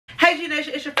Hey G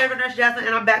Nation, it's your favorite nurse Jasmine,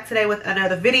 and I'm back today with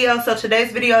another video. So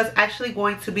today's video is actually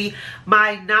going to be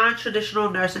my non-traditional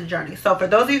nursing journey. So for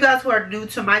those of you guys who are new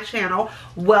to my channel,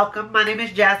 welcome. My name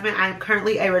is Jasmine. I am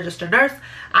currently a registered nurse.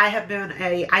 I have been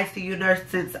a ICU nurse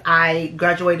since I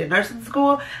graduated nursing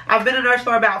school. I've been a nurse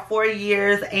for about 4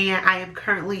 years, and I am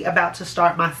currently about to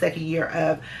start my second year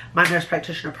of my nurse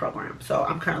practitioner program. So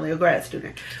I'm currently a grad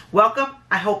student. Welcome.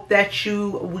 I hope that you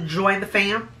will join the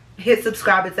fam. Hit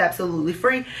subscribe, it's absolutely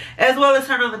free, as well as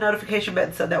turn on the notification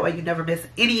button so that way you never miss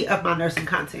any of my nursing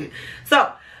content.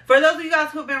 So for those of you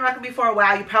guys who have been rocking me for a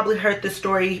while, you probably heard this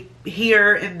story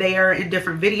here and there in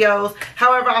different videos.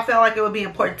 However, I felt like it would be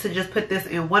important to just put this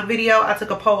in one video. I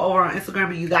took a poll over on Instagram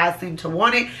and you guys seem to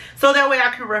want it, so that way I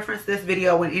can reference this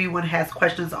video when anyone has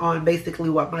questions on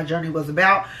basically what my journey was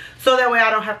about, so that way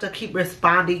I don't have to keep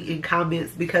responding in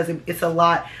comments because it's a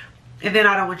lot. And then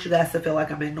I don't want you guys to feel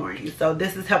like I'm ignoring you. So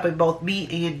this is helping both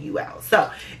me and you out.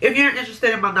 So if you're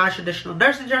interested in my non-traditional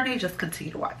nursing journey, just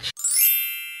continue to watch.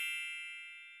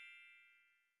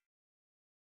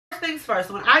 First things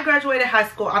first, when I graduated high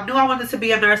school, I knew I wanted to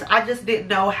be a nurse. I just didn't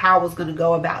know how I was going to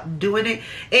go about doing it.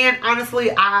 And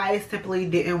honestly, I simply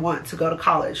didn't want to go to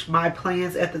college. My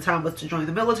plans at the time was to join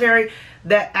the military.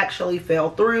 That actually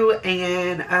fell through,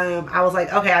 and I was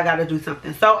like, okay, I got to do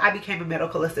something. So I became a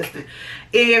medical assistant.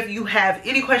 If you have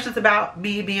any questions about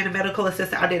me being a medical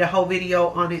assistant, I did a whole video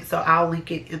on it, so I'll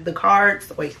link it in the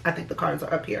cards. Wait, I think the cards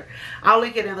are up here. I'll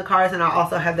link it in the cards, and I'll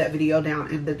also have that video down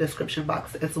in the description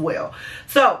box as well.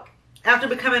 So after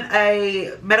becoming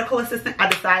a medical assistant,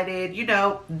 I decided, you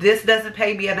know, this doesn't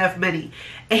pay me enough money.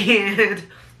 And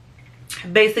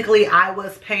basically I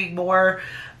was paying more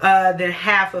than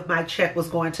half of my check was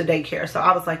going to daycare. So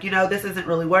I was like, you know, this isn't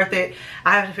really worth it.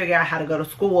 I have to figure out how to go to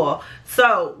school.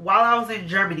 So while I was in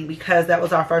Germany, because that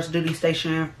was our first duty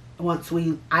station once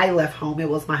I left home, it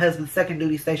was my husband's second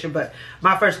duty station, but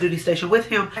my first duty station with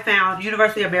him, I found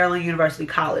University of Maryland University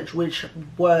College, which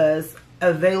was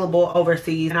available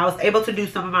overseas, and I was able to do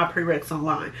some of my prereqs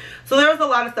online. So there was a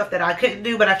lot of stuff that I couldn't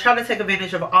do, but I tried to take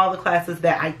advantage of all the classes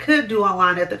that I could do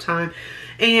online at the time,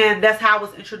 and that's how I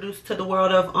was introduced to the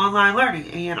world of online learning,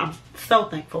 and I'm so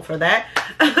thankful for that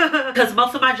because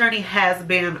most of my journey has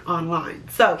been online.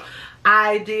 So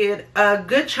I did a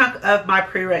good chunk of my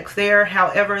prereqs there.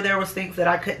 However, there was things that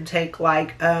I couldn't take,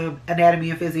 like anatomy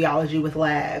and physiology with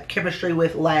lab, chemistry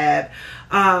with lab.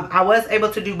 I was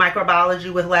able to do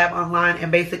microbiology with lab online,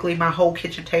 and basically my whole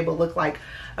kitchen table looked like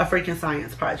a freaking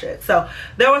science project. So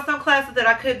there were some classes that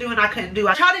I could do and I couldn't do.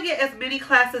 I tried to get as many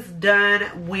classes done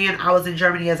when I was in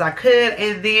Germany as I could,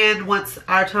 and then once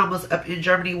our time was up in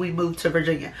Germany, we moved to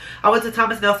Virginia. I went to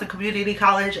Thomas Nelson Community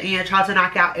College and tried to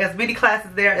knock out as many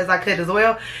classes there as I could as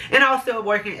well, and I was still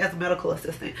working as a medical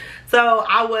assistant. So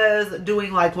I was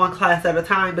doing like one class at a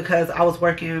time because I was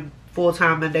working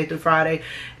full-time Monday through Friday,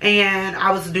 and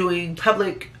I was doing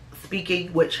public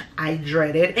speaking, which I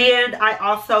dreaded, and I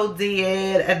also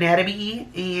did anatomy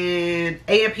and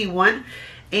AMP1,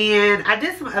 and I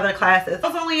did some other classes. I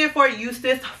was only in Fort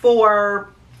Eustis for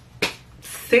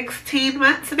 16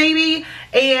 months maybe,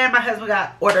 and my husband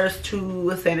got orders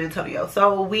to San Antonio,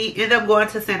 so we ended up going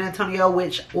to San Antonio,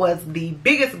 which was the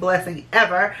biggest blessing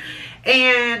ever,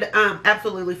 and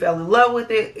absolutely fell in love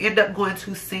with it. Ended up going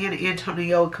to San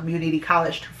Antonio Community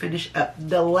College to finish up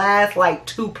the last like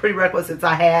 2 prerequisites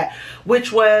I had,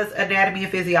 which was anatomy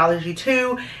and physiology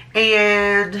 2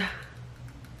 and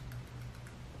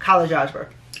college algebra.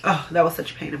 Oh, that was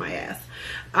such a pain in my ass.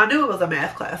 I knew it was a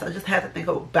math class. I just had to think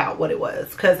about what it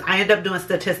was, because I ended up doing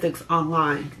statistics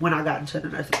online when I got into the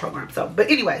nursing program. So,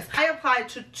 but anyways, I applied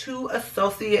to 2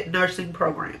 associate nursing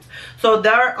programs. So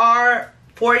there are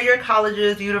 4-year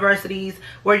colleges, universities,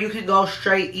 where you can go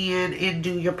straight in and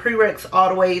do your prereqs all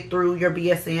the way through your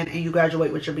BSN, and you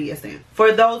graduate with your BSN.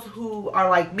 For those who are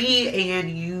like me and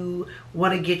you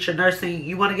want to get your nursing,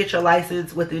 you want to get your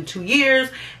license within 2 years,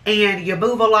 and you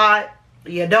move a lot,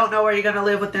 you don't know where you're going to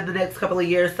live within the next couple of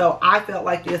years. So I felt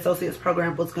like the associates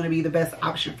program was going to be the best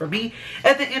option for me.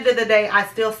 At the end of the day, I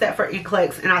still sat for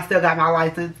NCLEX and I still got my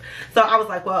license. So I was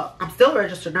like, well, I'm still a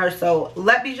registered nurse, so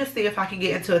let me just see if I can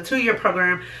get into a 2-year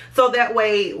program. So that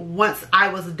way, once I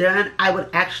was done, I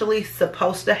would actually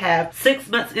supposed to have 6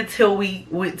 months until we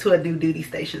went to a new duty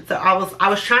station. So I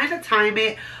was trying to time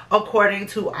it according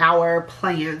to our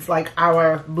plans, like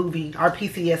our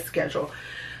PCS schedule.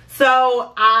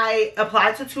 So I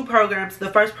applied to 2 programs. The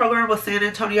first program was San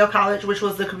Antonio College, which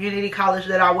was the community college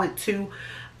that I went to,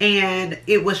 and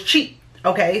it was cheap.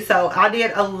 Okay, so I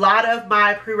did a lot of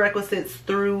my prerequisites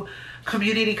through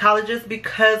community colleges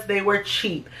because they were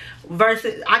cheap.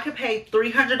 Versus I could pay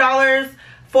 $300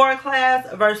 for a class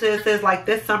versus like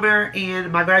this summer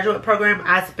in my graduate program,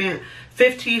 I spent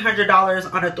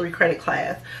 $1,500 on a 3-credit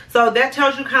class. So that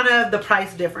tells you kind of the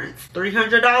price difference.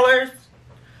 $300,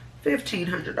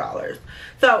 $1,500.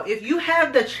 So if you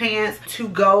have the chance to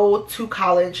go to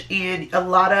college and a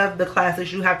lot of the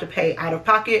classes you have to pay out of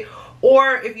pocket,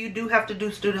 or if you do have to do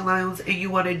student loans and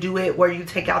you want to do it where you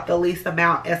take out the least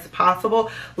amount as possible,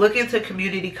 look into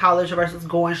community college versus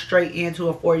going straight into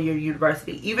a 4-year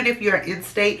university. Even if you're in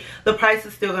state, the price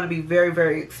is still going to be very,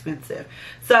 very expensive.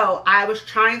 So I was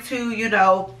trying to, you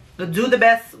know, do the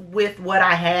best with what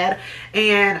I had,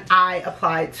 and I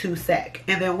applied to SAC.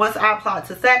 And then once I applied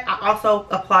to SAC, I also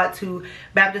applied to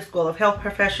Baptist School of Health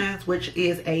Professions, which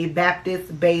is a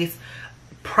Baptist-based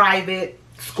private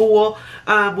school,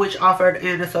 which offered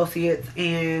an associate's,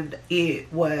 and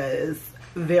it was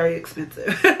very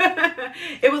expensive.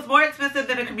 It was more expensive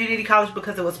than a community college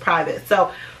because it was private.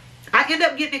 So I ended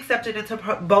up getting accepted into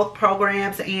both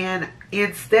programs, and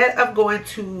instead of going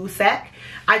to SAC,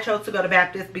 I chose to go to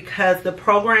Baptist because the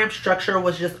program structure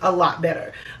was just a lot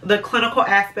better. The clinical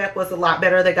aspect was a lot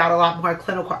better. They got a lot more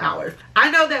clinical hours.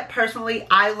 I know that personally,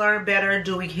 I learn better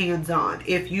doing hands-on.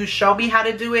 If you show me how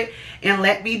to do it and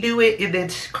let me do it and then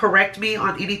correct me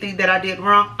on anything that I did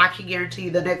wrong, I can guarantee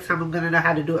you the next time I'm going to know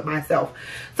how to do it myself.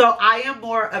 So I am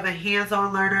more of a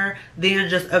hands-on learner than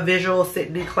just a visual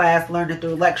sitting in class learning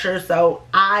through lectures. So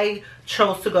I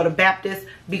chose to go to Baptist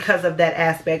because of that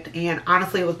aspect, and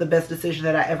honestly it was the best decision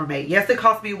that I ever made. Yes, it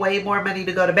cost me way more money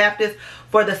to go to Baptist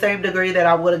for the same degree that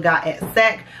I would have got at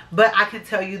SAC, but I can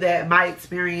tell you that my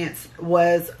experience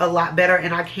was a lot better,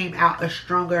 and I came out a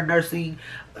stronger nursing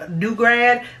new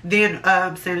grad than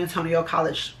San Antonio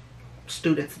College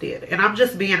students did. And I'm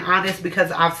just being honest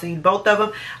because I've seen both of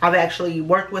them. I've actually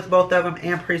worked with both of them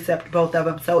and precept both of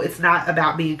them, so it's not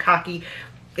about being cocky.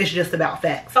 It's just about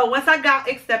facts. So once I got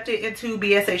accepted into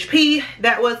BSHP,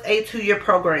 that was a 2-year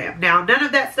program. Now, none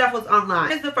of that stuff was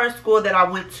online. It's the first school that I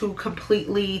went to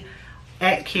completely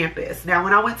at campus. Now,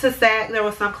 when I went to SAC, there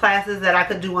were some classes that I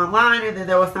could do online, and then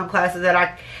there were some classes that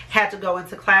I had to go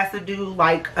into class and do,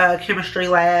 like chemistry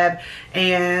lab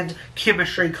and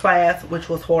chemistry class, which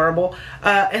was horrible,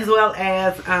 as well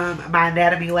as my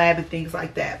anatomy lab and things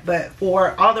like that. But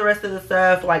for all the rest of the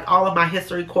stuff, like all of my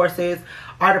history courses,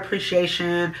 art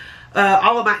appreciation,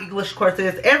 all of my English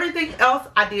courses, everything else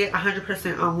I did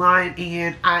 100% online,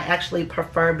 and I actually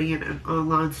prefer being an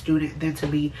online student than to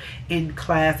be in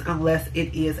class unless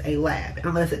it is a lab,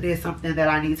 unless it is something that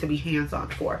I need to be hands-on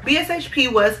for.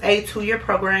 BSHP was a 2-year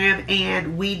program,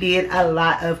 and we did a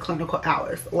lot of clinical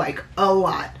hours, like a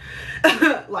lot.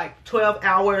 Like 12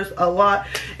 hours, a lot.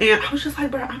 And I was just like,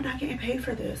 bro, I'm not getting paid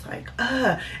for this. Like,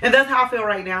 and that's how I feel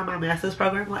right now in my master's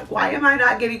program. Like, why am I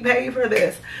not getting paid for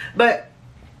this? But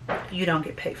you don't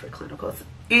get paid for clinicals.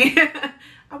 And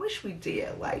I wish we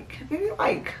did, like, maybe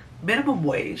like minimum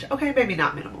wage. Okay, maybe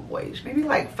not minimum wage, maybe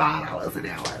like $5 an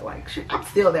hour. Like, shit, I'm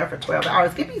still there for 12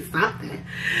 hours. Give me something.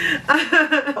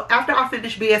 After I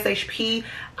finished BSHP,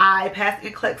 I passed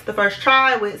NCLEX the first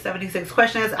try with 76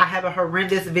 questions. I have a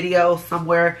horrendous video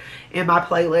somewhere in my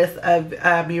playlist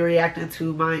of me reacting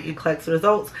to my NCLEX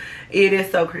results. It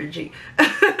is so cringy.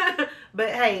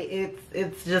 But hey,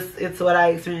 it's what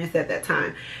I experienced at that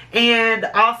time. And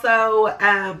also,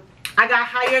 I got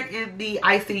hired in the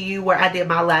ICU where I did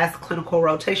my last clinical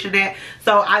rotation at.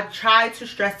 So I tried to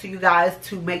stress to you guys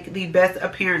to make the best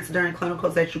appearance during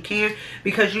clinicals that you can,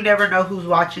 because you never know who's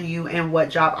watching you and what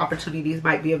job opportunities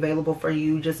might be available for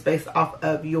you just based off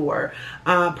of your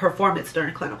performance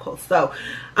during clinicals. So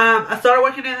I started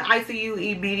working in the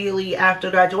ICU immediately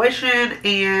after graduation,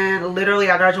 and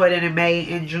literally I graduated in May,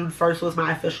 and June 1st was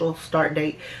my official start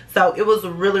date. So it was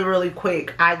really, really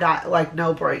quick. I got like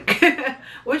no break,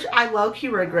 which I low-key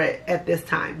regret at this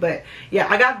time. But yeah,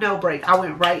 I got no break. I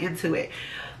went right into it.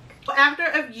 After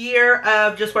a year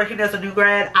of just working as a new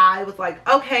grad, I was like,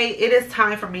 okay, it is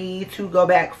time for me to go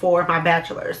back for my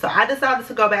bachelor's. So I decided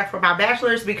to go back for my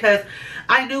bachelor's because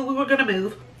I knew we were going to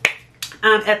move.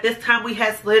 At this time, we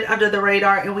had slid under the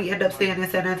radar, and we ended up staying in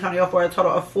San Antonio for a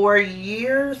total of 4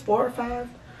 years, 4 or 5?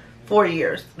 4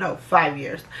 years, no, 5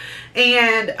 years.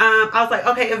 And I was like,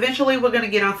 okay, eventually we're going to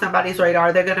get on somebody's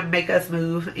radar. They're going to make us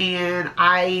move, and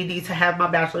I need to have my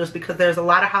bachelor's, because there's a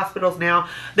lot of hospitals now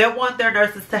that want their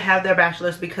nurses to have their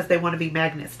bachelor's because they want to be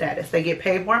magnet status. They get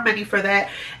paid more money for that.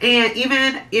 And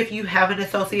even if you have an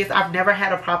associate's, I've never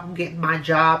had a problem getting my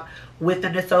job with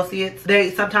an associate's.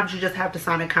 Sometimes you just have to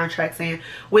sign a contract saying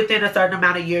within a certain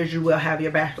amount of years you will have your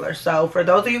bachelor. So for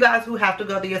those of you guys who have to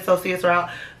go the associate's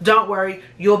route, don't worry,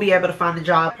 you'll be able to find a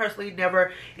job. I personally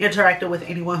never interacted with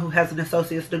anyone who has an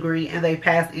associate's degree and they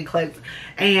passed NCLEX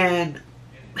and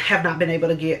have not been able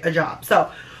to get a job.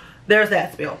 So there's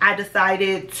that spill. I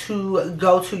decided to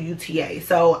go to UTA.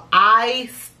 So I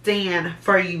stand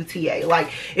for UTA. Like,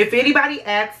 if anybody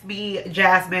asks me,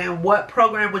 Jasmine, what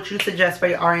program would you suggest for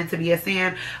your RN to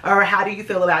BSN, or how do you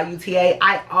feel about UTA,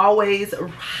 I always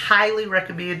highly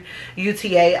recommend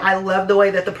UTA. I love the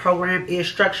way that the program is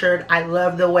structured. I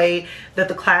love the way that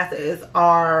the classes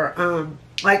are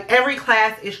like, every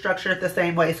class is structured the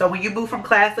same way. So when you move from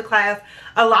class to class,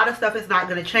 a lot of stuff is not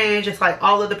going to change. It's like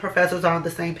all of the professors are on the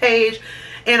same page,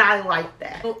 and I like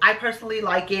that. I personally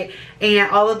like it, and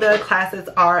all of the classes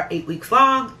are 8 weeks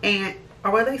long, and,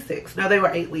 or were they 6? No, they were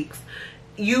 8 weeks.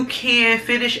 You can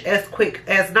finish as quick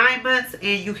as 9 months,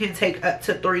 and you can take up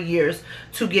to 3 years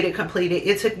to get it completed.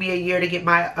 It took me a year to get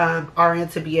my RN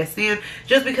to BSN,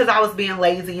 just because I was being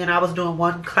lazy and I was doing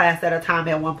one class at a time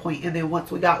at one point. And then once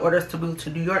we got orders to move to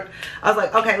New York, I was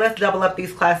like, okay, let's double up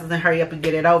these classes and hurry up and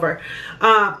get it over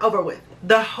with.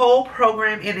 The whole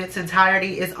program in its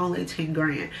entirety is only 10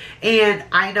 grand. And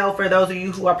I know for those of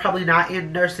you who are probably not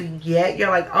in nursing yet,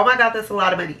 you're like, oh my God, that's a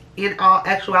lot of money. In all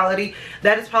actuality,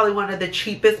 that is probably one of the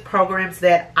cheapest programs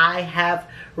that I have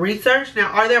researched. Now,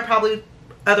 are there probably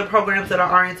other programs that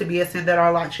are RN to BSN that are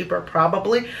a lot cheaper?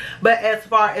 Probably. But as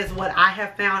far as what I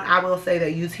have found, I will say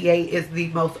that UTA is the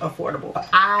most affordable.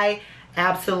 I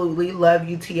absolutely love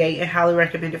UTA and highly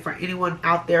recommend it for anyone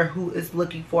out there who is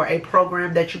looking for a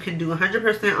program that you can do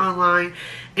 100% online,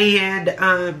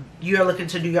 and you're looking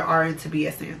to do your RN to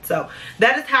BSN. So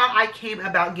that is how I came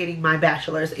about getting my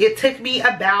bachelor's. It took me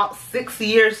about 6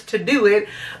 years to do it,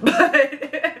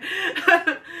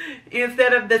 but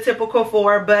instead of the typical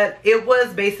 4, but it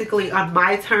was basically on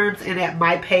my terms and at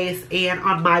my pace and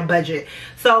on my budget.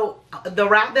 So the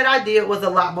route that I did was a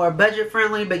lot more budget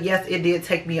friendly, but yes, it did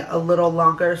take me a little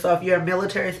longer. So if you're a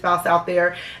military spouse out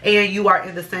there and you are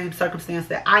in the same circumstance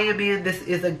that I am in, this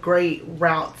is a great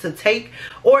route to take.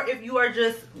 Or if you are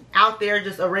just out there,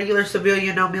 just a regular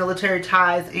civilian, no military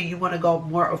ties, and you want to go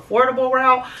more affordable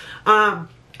route,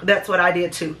 that's what I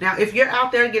did too. Now, if you're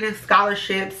out there getting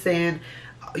scholarships and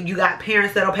you got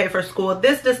parents that'll pay for school,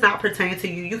 this does not pertain to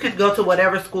you. You can go to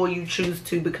whatever school you choose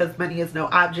to, because money is no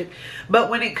object. But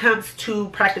when it comes to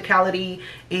practicality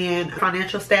and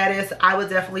financial status, I would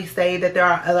definitely say that there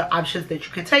are other options that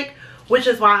you can take, which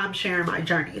is why I'm sharing my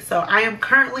journey. So I am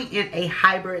currently in a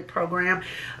hybrid program,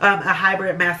 a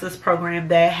hybrid master's program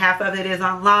that half of it is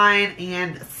online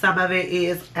and some of it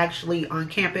is actually on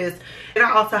campus. And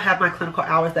I also have my clinical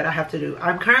hours that I have to do.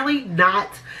 I'm currently not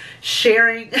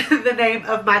sharing the name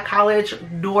of my college,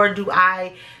 nor do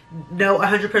I know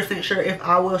 100% sure if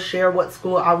I will share what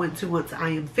school I went to once I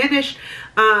am finished,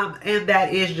 and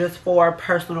that is just for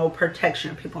personal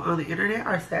protection. People on the internet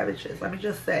are savages, let me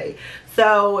just say.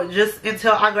 So just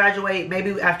until I graduate,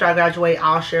 maybe after I graduate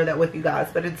I'll share that with you guys,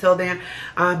 but until then,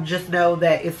 just know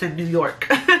that it's in New York.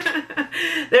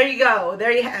 There you go,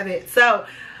 there you have it. So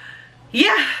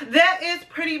yeah, that is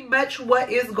pretty much what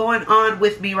is going on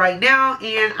with me right now,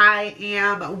 and I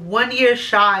am 1 year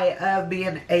shy of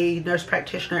being a nurse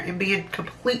practitioner and being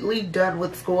completely done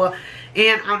with school.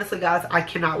 And honestly guys, I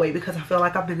cannot wait, because I feel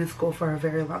like I've been in school for a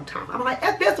very long time. I'm like,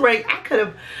 at this rate I could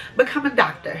have become a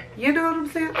doctor, you know what I'm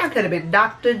saying? I could have been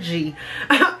Dr. G.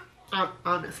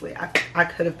 Honestly, I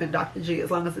could have been Dr. G,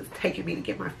 as long as it's taking me to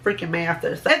get my freaking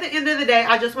master's. So at the end of the day,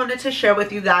 I just wanted to share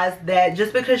with you guys that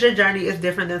just because your journey is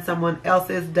different than someone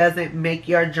else's doesn't make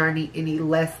your journey any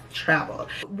less traveled.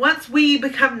 Once we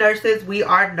become nurses, we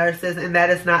are nurses, and that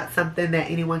is not something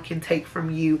that anyone can take from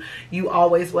you. You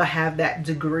always will have that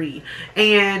degree.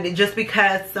 And just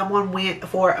because someone went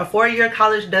for a 4-year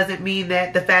college doesn't mean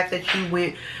that the fact that you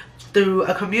went through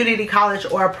a community college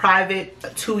or a private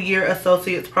 2-year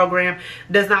associate's program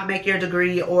does not make your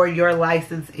degree or your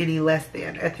license any less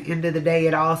than. At the end of the day,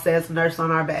 it all says nurse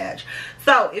on our badge.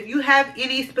 So if you have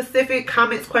any specific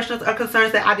comments, questions, or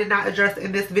concerns that I did not address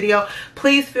in this video,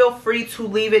 please feel free to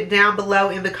leave it down below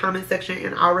in the comment section,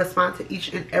 and I'll respond to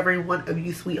each and every one of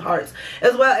you sweethearts.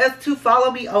 As well as to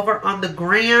follow me over on the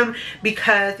gram,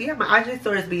 because yeah, my IG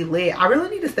stories be lit. I really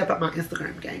need to step up my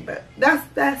Instagram game, but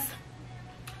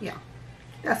yeah,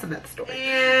 that's another story.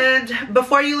 And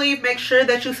before you leave, make sure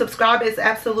that you subscribe. It's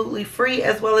absolutely free,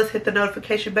 as well as hit the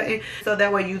notification button, so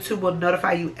that way YouTube will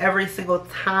notify you every single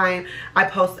time I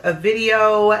post a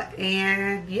video.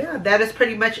 And yeah, that is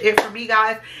pretty much it for me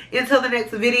guys. Until the next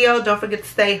video, don't forget to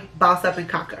stay boss up and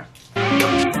conquer.